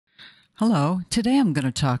Hello, today I'm going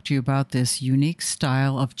to talk to you about this unique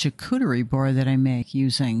style of charcuterie board that I make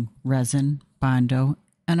using resin, bondo,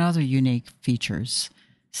 and other unique features.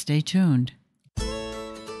 Stay tuned.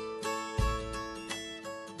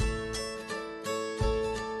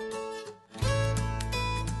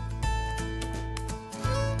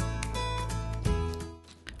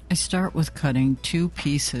 I start with cutting two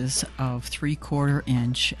pieces of 3/4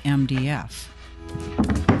 inch MDF.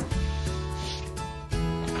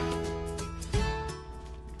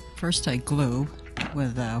 First I glue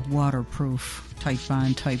with a waterproof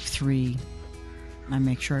Titebond Type 3. I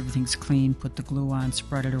make sure everything's clean, put the glue on,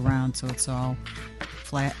 spread it around so it's all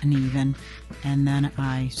flat and even, and then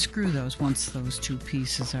I screw those once those two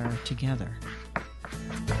pieces are together.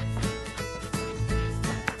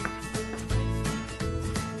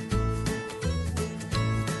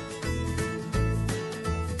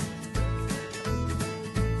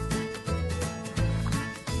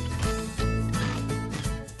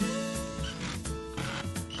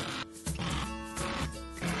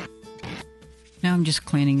 Now I'm just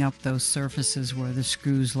cleaning up those surfaces where the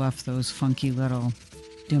screws left those funky little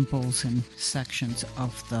dimples and sections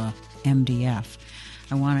of the MDF.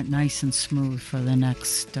 I want it nice and smooth for the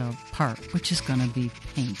next part, which is going to be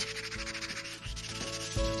paint.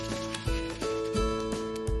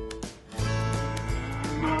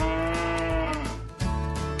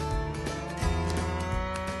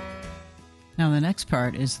 Now the next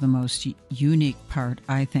part is the most unique part,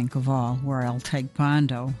 I think, of all, where I'll take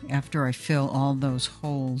bondo. After I fill all those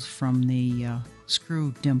holes from the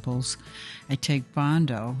screw dimples, I take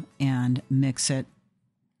bondo and mix it,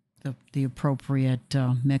 the appropriate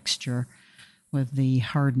mixture with the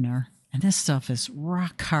hardener. And this stuff is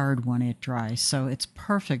rock hard when it dries, so it's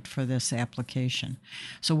perfect for this application.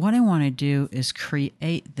 So what I want to do is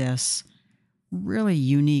create this really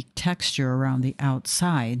unique texture around the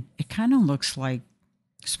outside. It kind of looks like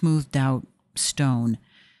smoothed out stone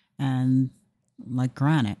and like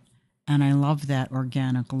granite, and I love that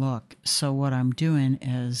organic look. So what I'm doing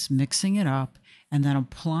is mixing it up and then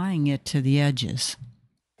applying it to the edges.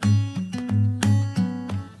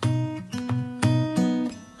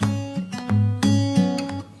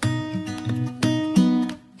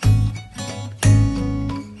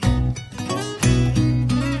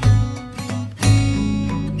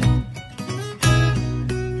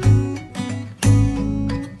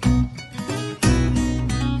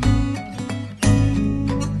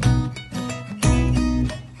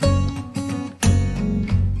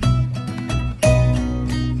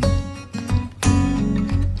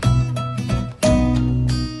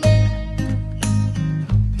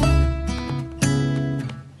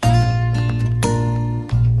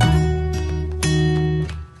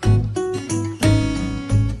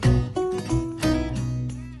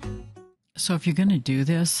 So if you're going to do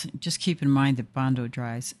this, just keep in mind that bondo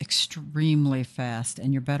dries extremely fast,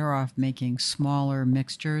 and you're better off making smaller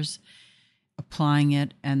mixtures, applying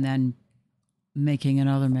it, and then making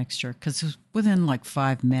another mixture, because within like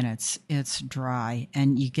 5 minutes it's dry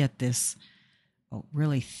and you get this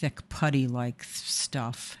really thick putty-like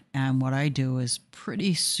stuff. And what I do is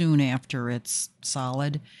pretty soon after it's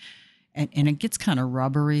solid, and it gets kind of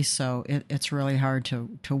rubbery, so it's really hard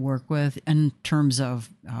to work with in terms of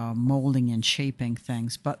molding and shaping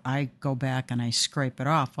things. But I go back and I scrape it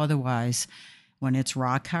off. Otherwise, when it's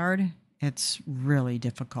rock hard, it's really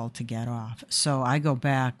difficult to get off. So I go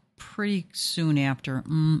back pretty soon after,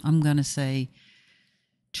 I'm going to say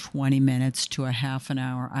 20 minutes to a half an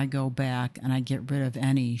hour. I go back and I get rid of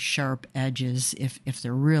any sharp edges if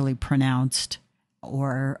they're really pronounced,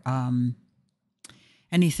 or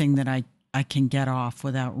anything that I can get off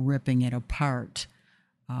without ripping it apart,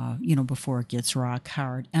 before it gets rock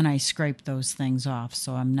hard. And I scrape those things off,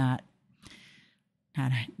 so I'm so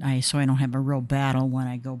I don't have a real battle when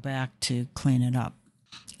I go back to clean it up.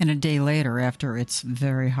 And a day later, after it's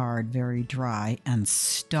very hard, very dry, and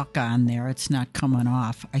stuck on there, it's not coming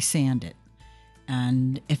off, I sand it.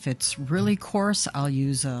 And if it's really coarse, I'll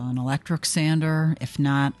use an electric sander. If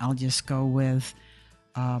not, I'll just go with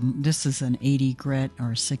this is an 80 grit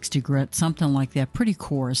or 60 grit, something like that, pretty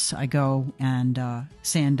coarse. I go and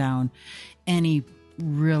sand down any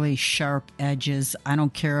really sharp edges. I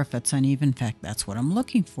don't care if it's uneven. In fact, that's what I'm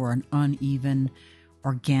looking for, an uneven,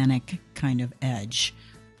 organic kind of edge.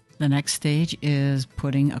 The next stage is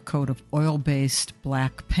putting a coat of oil-based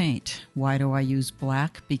black paint. Why do I use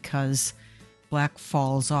black? Because black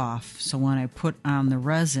falls off. So when I put on the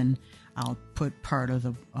resin, I'll put part of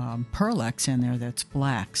the Perlex in there that's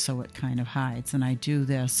black, so it kind of hides. And I do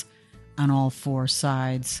this on all four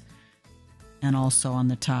sides and also on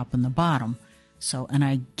the top and the bottom. So, and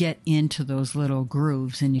I get into those little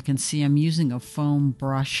grooves, and you can see I'm using a foam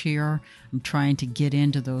brush here. I'm trying to get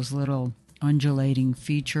into those little undulating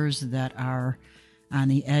features that are on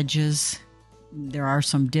the edges. There are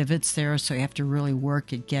some divots there, so you have to really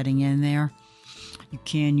work at getting in there. You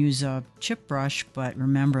can use a chip brush, but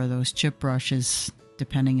remember those chip brushes,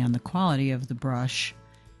 depending on the quality of the brush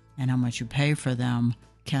and how much you pay for them,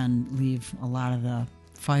 can leave a lot of the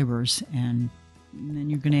fibers, and then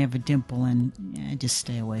you're going to have a dimple, and just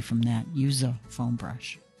stay away from that. Use a foam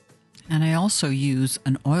brush. And I also use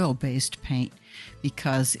an oil-based paint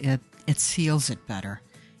because it seals it better.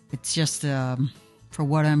 It's just, for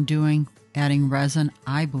what I'm doing, adding resin,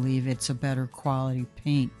 I believe it's a better quality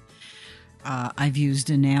paint. I've used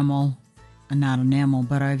enamel, not enamel,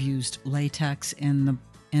 but I've used latex in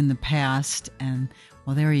the past, and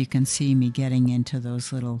well, there you can see me getting into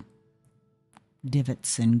those little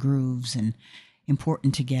divots and grooves, and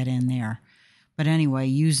important to get in there. But anyway,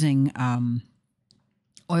 using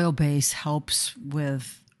oil base helps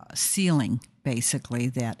with sealing, basically,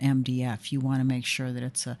 that MDF. You want to make sure that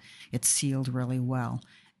it's sealed really well.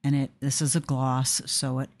 And this is a gloss,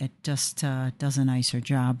 so it just does a nicer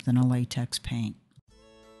job than a latex paint.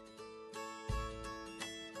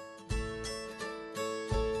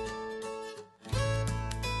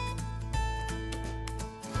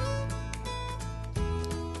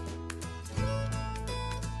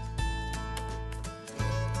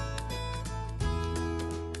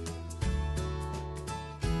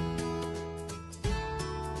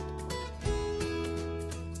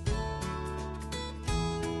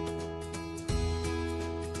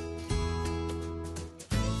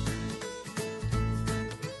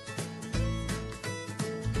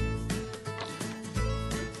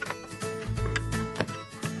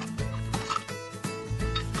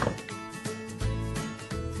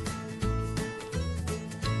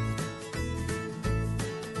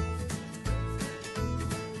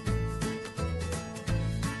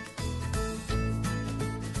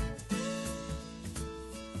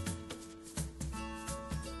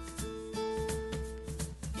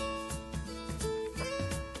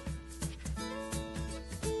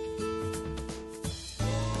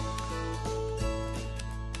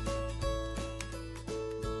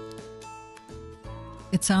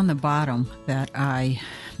 It's on the bottom that I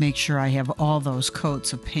make sure I have all those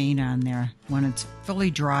coats of paint on there. When it's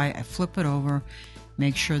fully dry, I flip it over,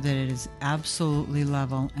 make sure that it is absolutely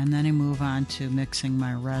level, and then I move on to mixing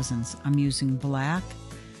my resins. I'm using black.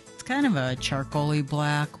 It's kind of a charcoaly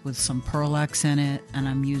black with some pearlex in it, and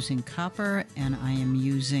I'm using copper, and I am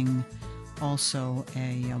using also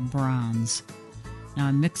a bronze. Now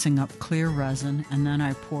I'm mixing up clear resin, and then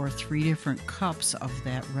I pour 3 different cups of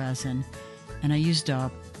that resin. And I used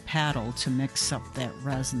a paddle to mix up that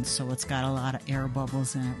resin, so it's got a lot of air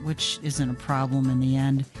bubbles in it, which isn't a problem in the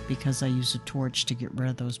end because I use a torch to get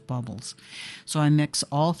rid of those bubbles. So I mix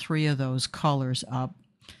all 3 of those colors up,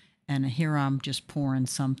 and here I'm just pouring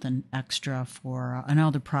something extra for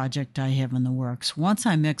another project I have in the works. Once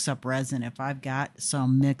I mix up resin, if I've got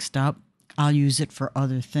some mixed up, I'll use it for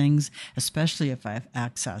other things, especially if I have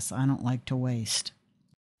excess. I don't like to waste.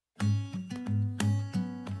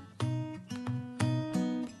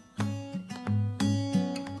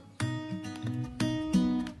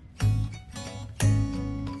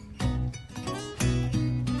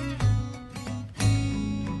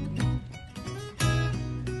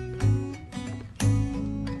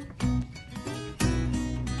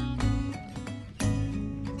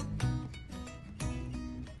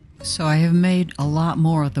 So I have made a lot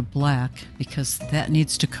more of the black because that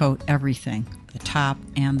needs to coat everything, the top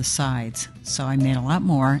and the sides. So I made a lot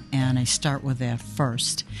more, and I start with that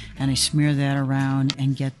first. And I smear that around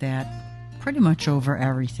and get that pretty much over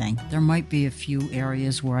everything. There might be a few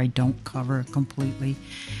areas where I don't cover it completely.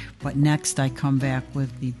 But next I come back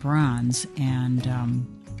with the bronze, and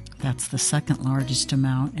that's the second largest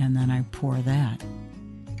amount, and then I pour that.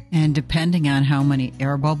 And depending on how many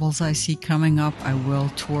air bubbles I see coming up, I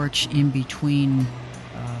will torch in between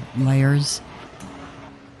layers.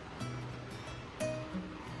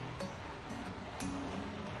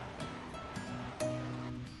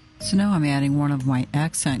 So now I'm adding one of my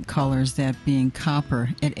accent colors, that being copper.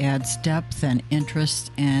 It adds depth and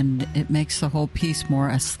interest, and it makes the whole piece more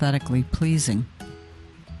aesthetically pleasing.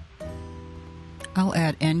 I'll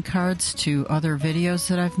add end cards to other videos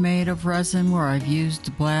that I've made of resin where I've used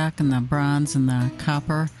the black and the bronze and the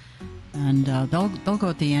copper, and they'll go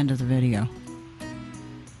at the end of the video.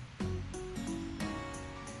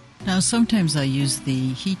 Now sometimes I use the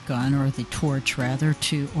heat gun, or the torch rather,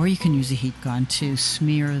 or you can use a heat gun to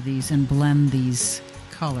smear these and blend these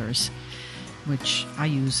colors. which I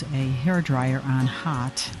use a hair dryer on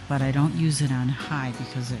hot, but I don't use it on high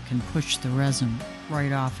because it can push the resin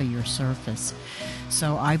right off of your surface.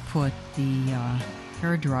 So I put the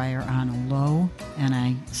hair dryer on a low, and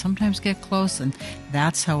I sometimes get close, and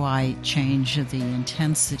that's how I change the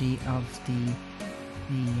intensity of the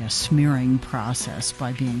smearing process,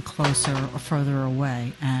 by being closer or further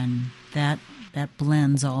away, and that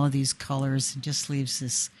blends all of these colors and just leaves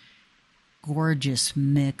this gorgeous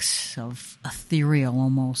mix of ethereal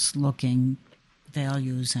almost looking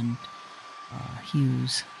values and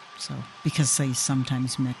hues. So because they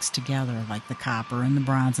sometimes mix together, like the copper and the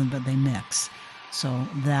bronze, but they mix. So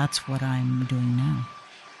that's what I'm doing now.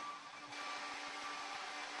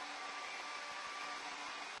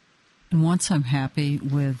 And once I'm happy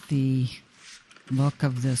with the look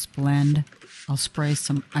of this blend, I'll spray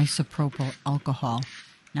some isopropyl alcohol.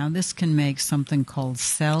 Now this can make something called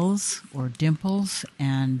cells or dimples,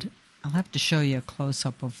 and I'll have to show you a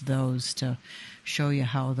close-up of those to show you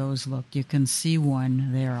how those look. You can see one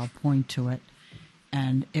there, I'll point to it,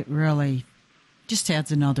 and it really just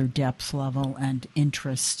adds another depth level and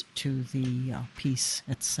interest to the piece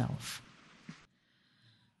itself.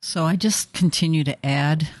 So I just continue to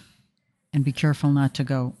add, and be careful not to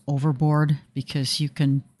go overboard, because you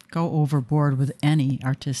can go overboard with any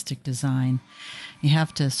artistic design. You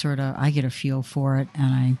have to I get a feel for it,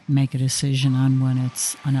 and I make a decision on when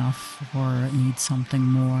it's enough or it needs something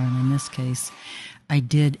more. And in this case, I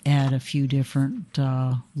did add a few different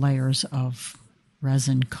layers of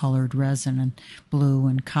resin, colored resin, and blue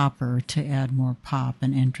and copper to add more pop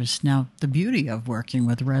and interest. Now, the beauty of working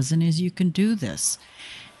with resin is you can do this.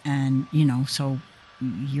 And, so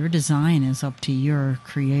your design is up to your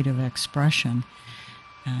creative expression.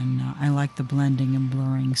 And I like the blending and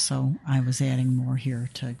blurring, so I was adding more here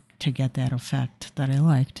to get that effect that I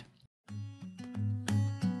liked.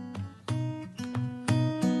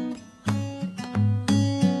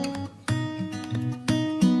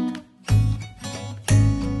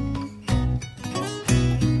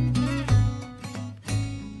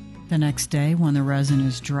 The next day, when the resin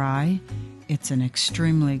is dry, it's an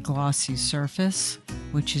extremely glossy surface,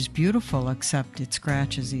 which is beautiful, except it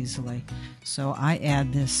scratches easily. So I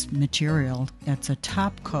add this material. It's a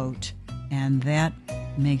top coat, and that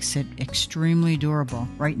makes it extremely durable.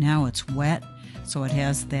 Right now it's wet, so it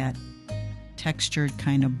has that textured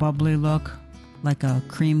kind of bubbly look, like a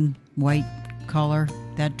cream white color.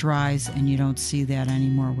 That dries and you don't see that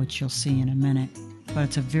anymore, which you'll see in a minute. But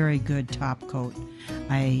it's a very good top coat.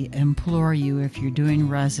 I implore you, if you're doing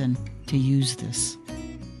resin, to use this.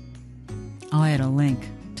 I'll add a link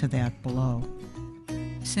to that below.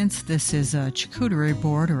 Since this is a charcuterie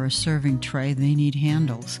board or a serving tray, they need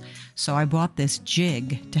handles. So I bought this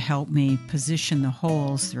jig to help me position the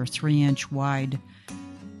holes. They're 3-inch wide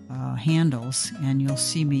handles, and you'll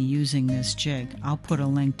see me using this jig. I'll put a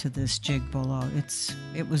link to this jig below.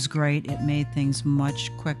 It was great. It made things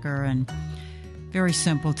much quicker and very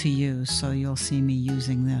simple to use, so you'll see me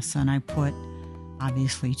using this. And I put,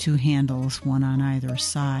 obviously, 2 handles, one on either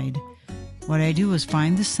side. What I do is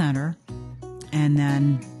find the center, and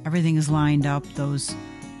then everything is lined up. Those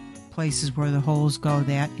places where the holes go,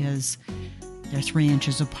 they're 3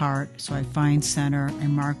 inches apart. So I find center, I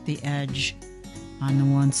mark the edge on the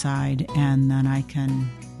one side, and then I can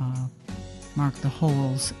mark the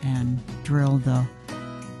holes and drill the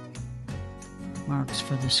marks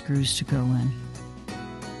for the screws to go in.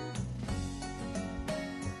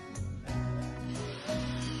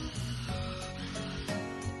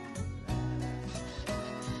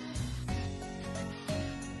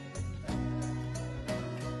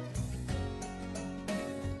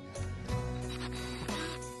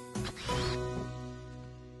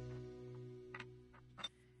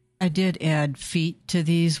 I did add feet to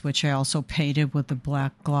these, which I also painted with the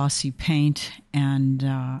black glossy paint, and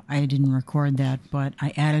I didn't record that, but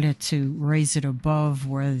I added it to raise it above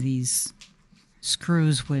where these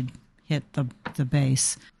screws would hit the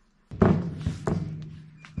base.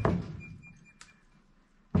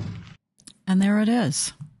 And there it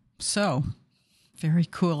is. So, very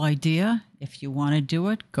cool idea. If you want to do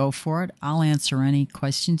it, go for it. I'll answer any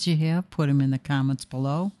questions you have. Put them in the comments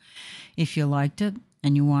below. If you liked it,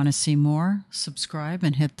 and you want to see more, subscribe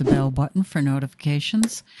and hit the bell button for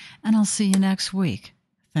notifications, and I'll see you next week.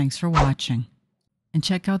 Thanks for watching. And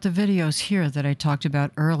check out the videos here that I talked about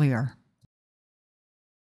earlier.